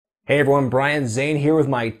Hey everyone, Brian Zane here with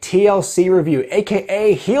my TLC review,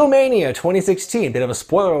 aka Heel Mania 2016. Bit of a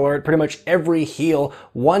spoiler alert, pretty much every heel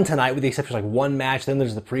won tonight with the exception of like one match, then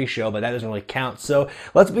there's the pre-show, but that doesn't really count. So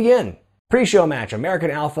let's begin. Pre-show match, American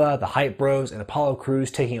Alpha, the Hype Bros, and Apollo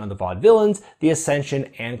Crews taking on the Vaudevillains, the Ascension,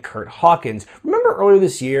 and Curt Hawkins. Remember earlier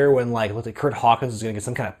this year when like it looked like Curt Hawkins was going to get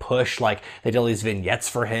some kind of push, like they did all these vignettes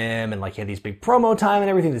for him, and like he had these big promo time and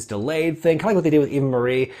everything, this delayed thing, kind of like what they did with Eva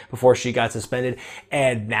Marie before she got suspended.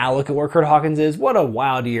 And now look at where Curt Hawkins is. What a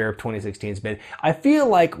wild year 2016's been. I feel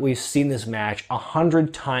like we've seen this match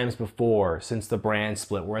 100 times before since the brand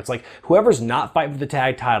split, where it's like whoever's not fighting for the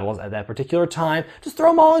tag titles at that particular time, just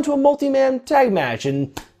throw them all into a multi-man tag match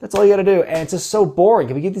and that's all you gotta do. And it's just so boring.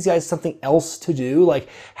 Can we give these guys something else to do? Like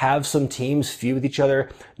have some teams feud with each other,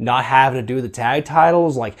 not having to do with the tag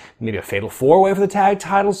titles, like maybe a fatal four-way for the tag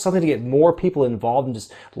titles, something to get more people involved and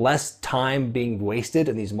just less time being wasted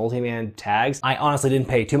in these multi-man tags. I honestly didn't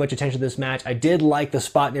pay too much attention to this match. I did like the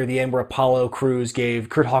spot near the end where Apollo Crews gave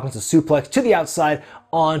Curt Hawkins a suplex to the outside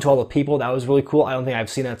onto all the people. That was really cool. I don't think I've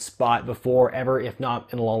seen that spot before, ever, if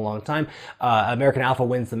not in a long, long time. American Alpha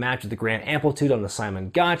wins the match with the Grand Amplitude on the Simon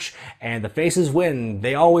Gotch, and the faces win.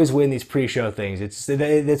 They always win these pre-show things.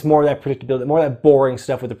 It's more of that predictability, more of that boring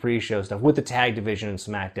stuff with the pre-show stuff, with the tag division and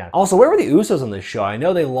SmackDown. Also, where were the Usos on this show? I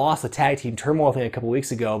know they lost the tag team turmoil thing a couple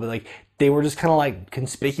weeks ago, but like they were just kind of like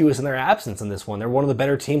conspicuous in their absence in this one. They're one of the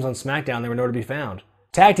better teams on SmackDown. They were nowhere to be found.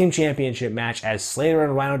 Tag Team Championship match as Slater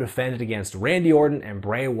and Rhyno defended against Randy Orton and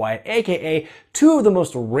Bray Wyatt, aka two of the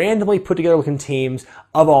most randomly put together looking teams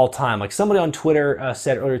of all time. Like somebody on Twitter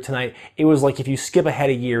said earlier tonight, it was like if you skip ahead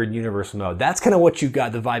a year in universe mode. That's kind of what you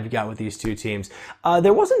got, the vibe you got with these two teams.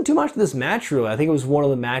 There wasn't too much to this match really. I think it was one of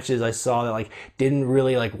the matches I saw that like didn't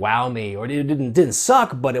really like wow me, or it didn't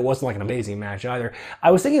suck, but it wasn't like an amazing match either.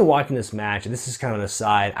 I was thinking watching this match, and this is kind of an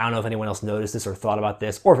aside, I don't know if anyone else noticed this or thought about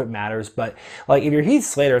this, or if it matters, but like if you're Heath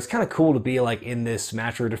Slater, it's kind of cool to be like in this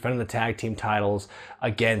match where you're defending the tag team titles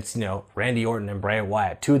against, you know, Randy Orton and Bray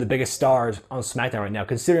Wyatt, two of the biggest stars on SmackDown right now.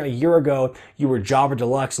 Considering a year ago you were Jobber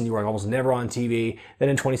Deluxe and you were almost never on TV, then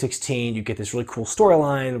in 2016 you get this really cool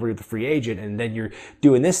storyline where you're the free agent, and then you're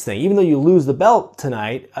doing this thing. Even though you lose the belt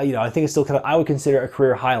tonight, you know, I think it's still kind of, I would consider a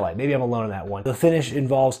career highlight. Maybe I'm alone on that one. The finish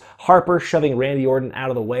involves Harper shoving Randy Orton out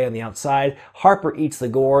of the way on the outside. Harper eats the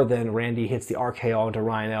gore, then Randy hits the RKO onto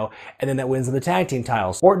Rhyno, and then that wins them the tag team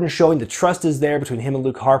titles. Orton showing the trust is there between him and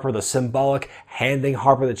Luke Harper, the symbolic handing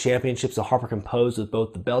Harper the championship so Harper can pose with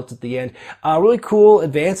both the belts at the end. Really cool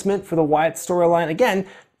advancement for the Wyatt storyline. Again,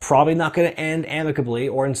 probably not going to end amicably.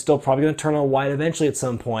 Orton's still probably going to turn on Wyatt eventually at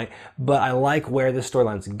some point, but I like where this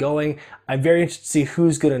storyline's going. I'm very interested to see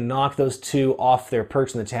who's going to knock those two off their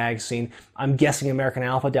perch in the tag scene. I'm guessing American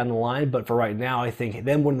Alpha down the line, but for right now, I think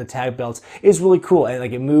them winning the tag belts is really cool, and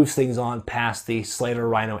like it moves things on past the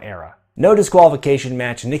Slater-Rhyno era. No disqualification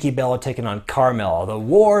match, Nikki Bella taking on Carmella. The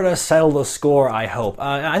war to settle the score, I hope.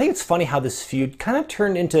 I think it's funny how this feud kind of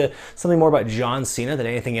turned into something more about John Cena than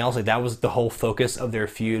anything else. Like that was the whole focus of their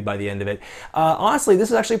feud by the end of it. Honestly, this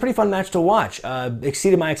is actually a pretty fun match to watch.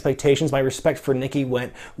 Exceeded my expectations. My respect for Nikki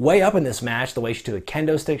went way up in this match. The way she took the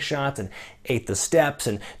kendo stick shots and ate the steps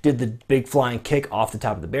and did the big flying kick off the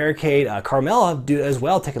top of the barricade. Carmella did as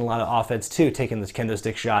well, taking a lot of offense too, taking the kendo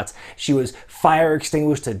stick shots. She was fire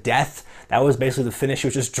extinguished to death. That was basically the finish. She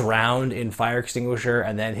was just drowned in fire extinguisher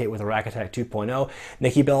and then hit with a Rack Attack 2.0.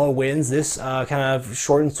 Nikki Bella wins this kind of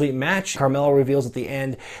short and sweet match. Carmella reveals at the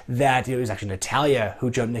end that it was actually Natalya who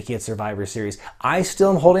jumped Nikki at Survivor Series. I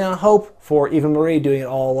still am holding on hope for Eva Marie doing it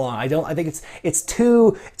all along. I think it's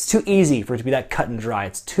too easy for it to be that cut and dry.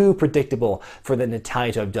 It's too predictable for the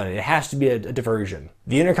Natalya to have done it. It has to be a diversion.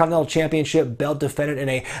 The Intercontinental Championship belt defended in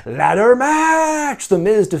a ladder match. The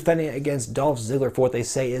Miz defending against Dolph Ziggler for what they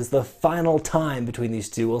say is the final time between these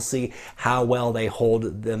two. We'll see how well they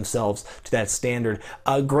hold themselves to that standard.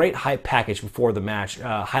 A great hype package before the match,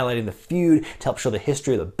 highlighting the feud to help show the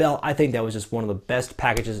history of the belt. I think that was just one of the best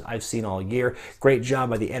packages I've seen all year. Great job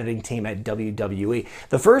by the editing team at WWE.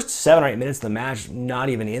 The first 7 or 8 minutes of the match, not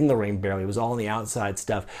even in the ring barely. It was all on the outside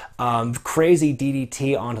stuff. Crazy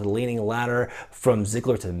DDT onto the leaning ladder from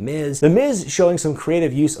Ziggler to Miz. The Miz showing some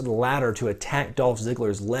creative use of the ladder to attack Dolph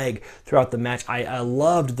Ziggler's leg throughout the match. I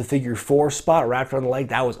loved the figure 4 spot wrapped around the leg.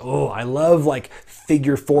 That was, oh, I love like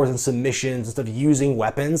figure 4s and submissions and stuff using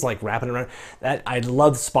weapons, like wrapping around. That I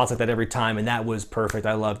love spots like that every time, and that was perfect.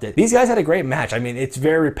 I loved it. These guys had a great match. I mean, it's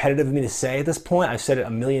very repetitive of me to say at this point. I've said it a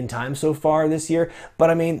million times so far this year, but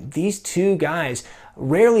I mean, these two guys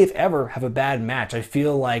rarely, if ever, have a bad match. I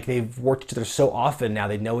feel like they've worked each other so often now.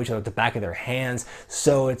 They know each other at the back of their hands,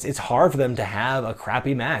 so it's hard for them to have a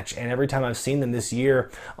crappy match. And every time I've seen them this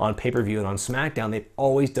year on pay-per-view and on SmackDown, they've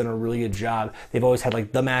always done a really good job. They've always had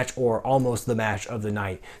like the match or almost the match of the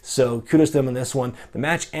night. So kudos to them on this one. The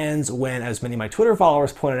match ends when, as many of my Twitter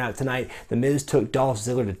followers pointed out tonight, The Miz took Dolph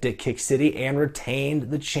Ziggler to Dick Kick City and retained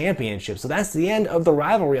the championship. So that's the end of the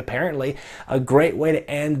rivalry, apparently. A great way to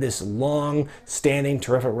end this long-standing,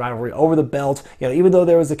 terrific rivalry over the belt. You know, even though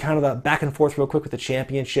there was a kind of a back and forth real quick with the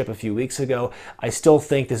championship a few weeks ago, I still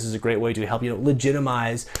think this is a great way to help, you know,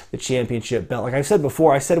 legitimize the championship belt. Like I said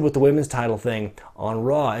before, I said it with the women's title thing on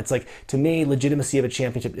Raw. It's like, to me, legitimacy of a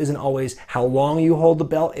championship isn't always how long you hold the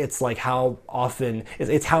belt. It's like how often,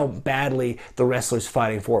 it's how badly the wrestlers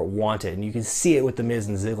fighting for it want it. And you can see it with The Miz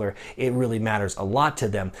and Ziggler. It really matters a lot to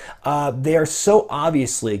them. They are so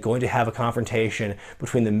obviously going to have a confrontation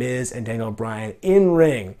between The Miz and Daniel Bryan in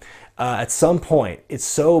ring. At some point. It's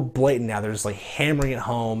so blatant now. They're just like hammering it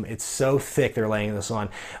home. It's so thick they're laying this on.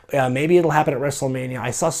 Maybe it'll happen at WrestleMania. I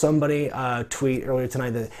saw somebody tweet earlier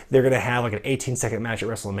tonight that they're going to have like an 18-second match at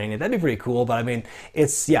WrestleMania. That'd be pretty cool, but I mean,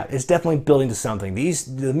 it's definitely building to something.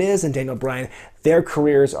 The Miz and Daniel Bryan, their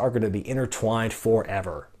careers are going to be intertwined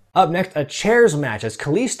forever. Up next, a chairs match as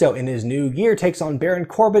Kalisto in his new gear takes on Baron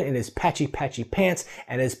Corbin in his patchy pants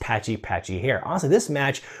and his patchy hair. Honestly, this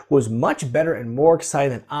match was much better and more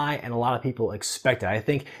exciting than I and a lot of people expected. I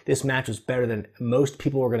think this match was better than most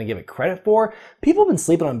people were going to give it credit for. People have been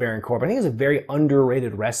sleeping on Baron Corbin. I think he's a very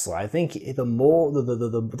underrated wrestler. I think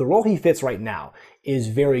the role he fits right now is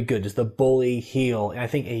very good, just the bully heel, and I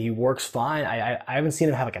think he works fine. I haven't seen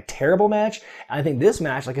him have like a terrible match, and I think this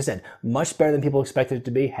match, like I said, much better than people expected it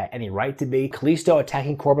to be, had any right to be. Kalisto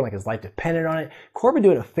attacking Corbin like his life depended on it. Corbin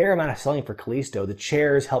doing a fair amount of selling for Kalisto. The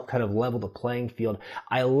chairs helped kind of level the playing field.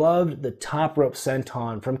 I loved the top rope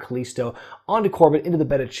senton from Kalisto onto Corbin into the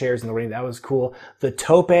bed of chairs in the ring. That was cool. The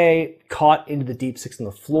tope caught into the deep six on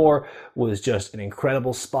the floor was just an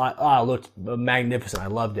incredible spot. It looked magnificent. I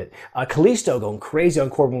loved it. Kalisto going crazy on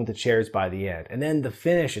Corbin with the chairs by the end. And then the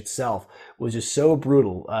finish itself was just so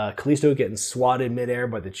brutal. Kalisto getting swatted midair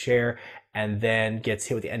by the chair and then gets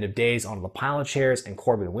hit with the end of days onto the pile of chairs, and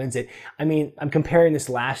Corbin wins it. I mean, I'm comparing this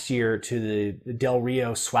last year to the Del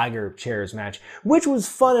Rio Swagger chairs match, which was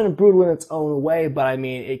fun and brutal in its own way, but I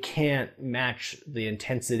mean, it can't match the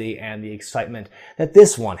intensity and the excitement that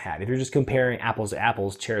this one had. If you're just comparing apples to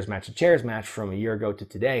apples, chairs match to chairs match from a year ago to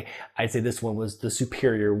today, I'd say this one was the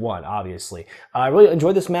superior one, obviously. I really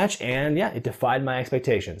enjoyed this match, and yeah, it defied my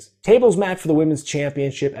expectations. Tables match for the Women's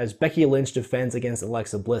Championship as Becky Lynch defends against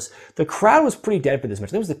Alexa Bliss. The crowd was pretty dead for this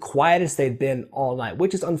match. It was the quietest they'd been all night,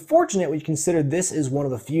 which is unfortunate when you consider this is one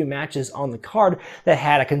of the few matches on the card that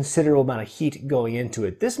had a considerable amount of heat going into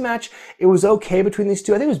it. This match, it was okay between these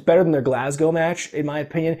two. I think it was better than their Glasgow match, in my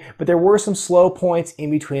opinion, but there were some slow points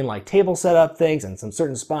in between, like table setup things and some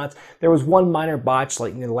certain spots. There was one minor botch,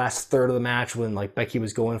 like in the last third of the match when like Becky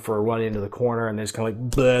was going for a run into the corner and there's kind of like,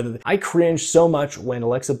 bleh. I cringed so much when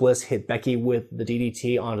Alexa Bliss hit Becky with the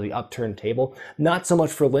DDT onto the upturned table. Not so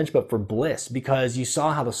much for Lynch, but for Bliss, because you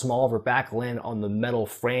saw how the small of her back landed on the metal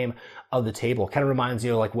frame of the table. Kind of reminds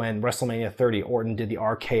you of like when WrestleMania 30, Orton did the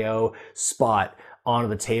RKO spot onto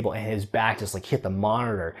the table and his back just like hit the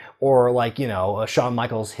monitor, or like, you know, Shawn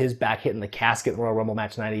Michaels, his back hitting the casket in Royal Rumble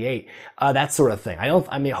match 98, that sort of thing.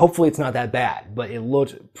 I mean, hopefully it's not that bad, but it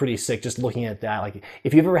looked pretty sick just looking at that. Like,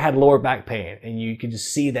 if you've ever had lower back pain and you can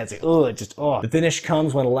just see that, it's like, The finish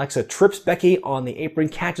comes when Alexa trips Becky on the apron,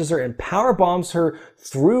 catches her, and power bombs her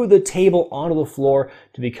through the table onto the floor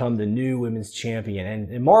to become the new women's champion.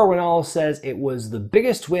 And Mauro Ranallo says it was the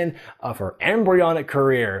biggest win of her embryonic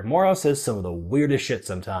career. Mauro says some of the weirdest shit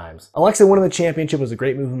sometimes. Alexa winning the championship was a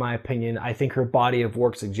great move in my opinion. I think her body of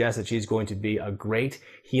work suggests that she's going to be a great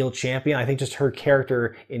heel champion. I think just her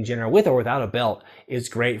character in general, with or without a belt, is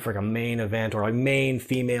great for like a main event or a main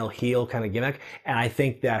female heel kind of gimmick. And I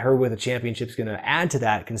think that her with a championship is going to add to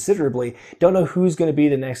that considerably. Don't know who's going to be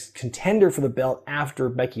the next contender for the belt after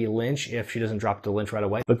Becky Lynch if she doesn't drop to Lynch right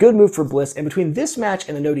away. But good move for Bliss. And between this match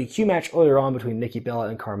and the no DQ match earlier on between Nikki Bella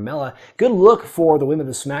and Carmella, good look for the women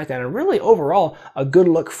of SmackDown, and really overall a good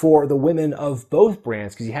look for the women of both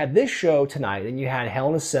brands, because you had this show tonight and you had Hell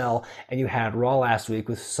in a Cell and you had Raw last week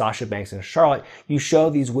with Sasha Banks and Charlotte. You show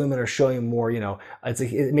these women are showing more, you know, it's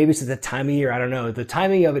like, maybe it's at the time of year, I don't know. The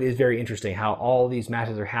timing of it is very interesting, how all these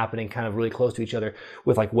matches are happening kind of really close to each other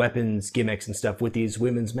with like weapons, gimmicks and stuff with these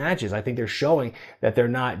women's matches. I think they're showing that they're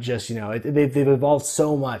not just, you know, they've evolved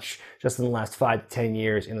so much just in the last 5 to 10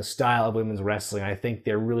 years in the style of women's wrestling. I think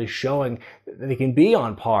they're really showing that they can be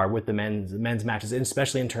on par with the men's matches,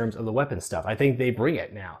 especially in terms of the weapon stuff. I think they bring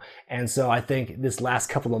it now. And so I think this last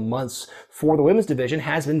couple of months for the women's division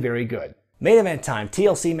has been very good. Main event time,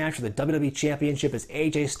 TLC match for the WWE Championship as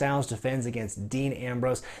AJ Styles defends against Dean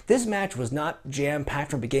Ambrose. This match was not jam-packed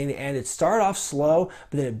from beginning to end. It started off slow,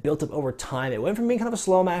 but then it built up over time. It went from being kind of a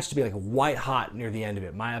slow match to be like white hot near the end of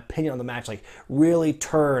it. My opinion on the match like really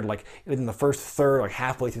turned like within the first third, like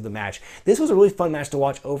halfway through the match. This was a really fun match to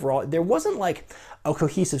watch overall. There wasn't like a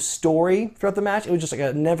cohesive story throughout the match. It was just like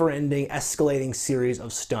a never-ending, escalating series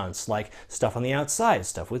of stunts, like stuff on the outside,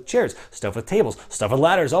 stuff with chairs, stuff with tables, stuff with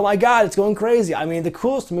ladders. Oh my God, it's going crazy. I mean, the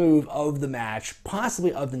coolest move of the match,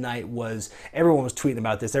 possibly of the night, was, everyone was tweeting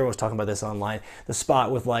about this, everyone was talking about this online, the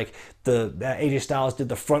spot with like the AJ Styles did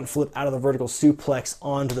the front flip out of the vertical suplex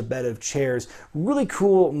onto the bed of chairs. Really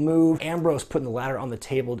cool move. Ambrose putting the ladder on the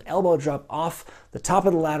table, elbow drop off the top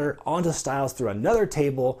of the ladder onto Styles through another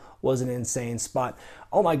table was an insane spot.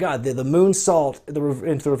 Oh my God, the moonsault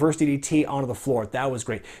into the reverse DDT onto the floor. That was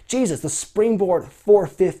great. Jesus, the springboard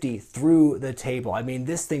 450 through the table. I mean,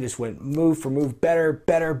 this thing just went move for move, better,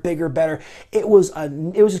 bigger, better. It was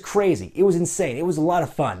just crazy. It was insane. It was a lot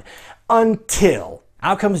of fun. Until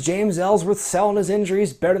out comes James Ellsworth selling his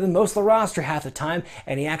injuries better than most of the roster half the time,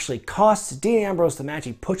 and he actually costs Dean Ambrose the match.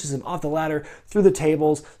 He pushes him off the ladder, through the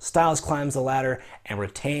tables, Styles climbs the ladder, and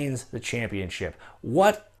retains the championship.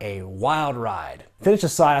 What a wild ride. Finish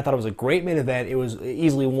aside, I thought it was a great main event. It was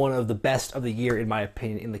easily one of the best of the year, in my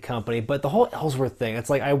opinion, in the company. But the whole Ellsworth thing, it's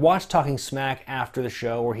like I watched Talking Smack after the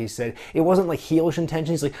show where he said it wasn't like heelish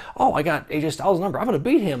intention. He's like, oh, I got AJ Styles' number. I'm going to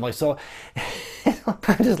beat him. Like, so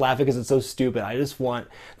I'm just laughing because it's so stupid. I just want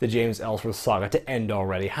the James Ellsworth saga to end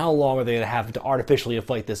already. How long are they going to have to artificially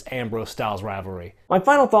inflate this Ambrose-Styles rivalry? My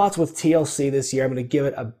final thoughts with TLC this year, I'm going to give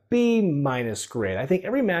it a B- grade. I think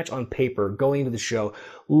every match on paper going into the show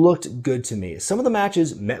looked good to me. Some of the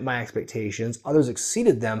matches met my expectations, others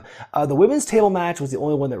exceeded them. The women's table match was the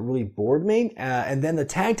only one that really bored me, and then the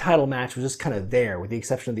tag title match was just kind of there, with the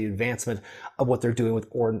exception of the advancement of what they're doing with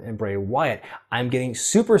Orton and Bray Wyatt. I'm getting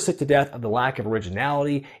super sick to death of the lack of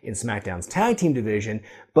originality in SmackDown's tag team division,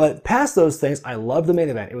 but past those things, I love the main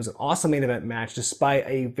event. It was an awesome main event match, despite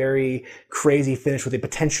a very crazy finish with a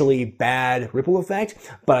potentially bad ripple effect,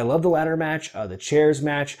 but I love the ladder match. The chairs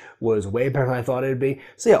match was way better than I thought it would be.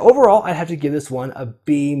 So yeah, overall, I'd have to give this one a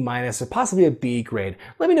B- or possibly a B grade.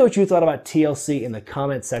 Let me know what you thought about TLC in the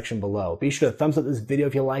comments section below. Be sure to thumbs up this video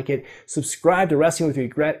if you like it, subscribe to Wrestling with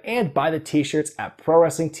Regret, and buy the t-shirts at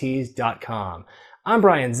ProWrestlingTees.com. I'm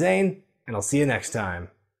Brian Zane, and I'll see you next time.